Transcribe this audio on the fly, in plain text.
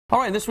All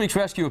right, in this week's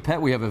Rescue a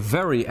Pet, we have a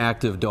very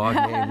active dog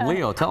named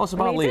Leo. Tell us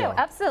about Leo. We do,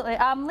 absolutely.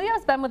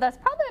 Leo's been with us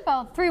probably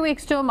about 3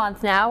 weeks to a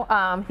month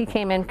now. He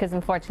came in because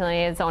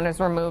unfortunately his owners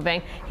were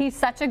moving. He's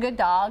such a good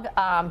dog.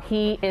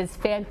 He is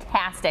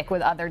fantastic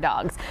with other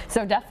dogs.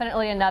 So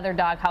definitely another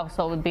dog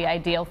household would be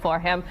ideal for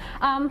him.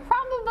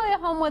 Probably a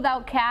home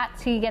without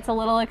cats. He gets a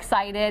little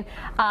excited.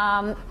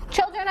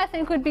 Children I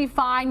think would be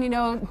fine, you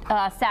know,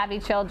 savvy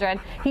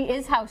children. He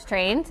is house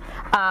trained.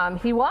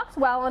 He walks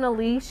well on a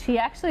leash. He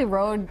actually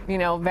rode, you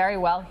know, very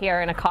well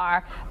here in a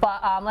car,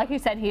 but like you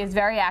said, he is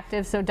very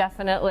active, so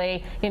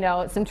definitely, you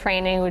know, some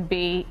training would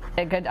be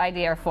a good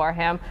idea for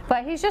him.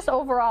 But he's just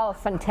overall a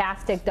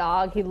fantastic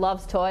dog. He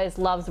loves toys,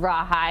 loves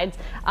raw hides,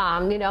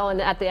 you know,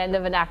 and at the end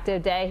of an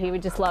active day, he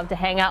would just love to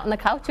hang out on the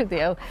couch with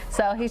you.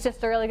 So he's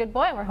just a really good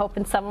boy, and we're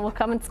hoping someone will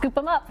come and scoop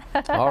him up.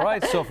 All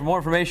right, so for more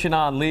information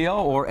on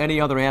Leo or any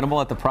other animal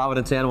at the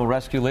Providence Animal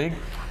Rescue League,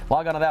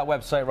 log on to that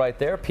website right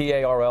there,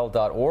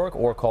 parl.org,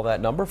 or call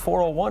that number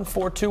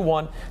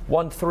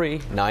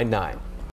 401-421-1399.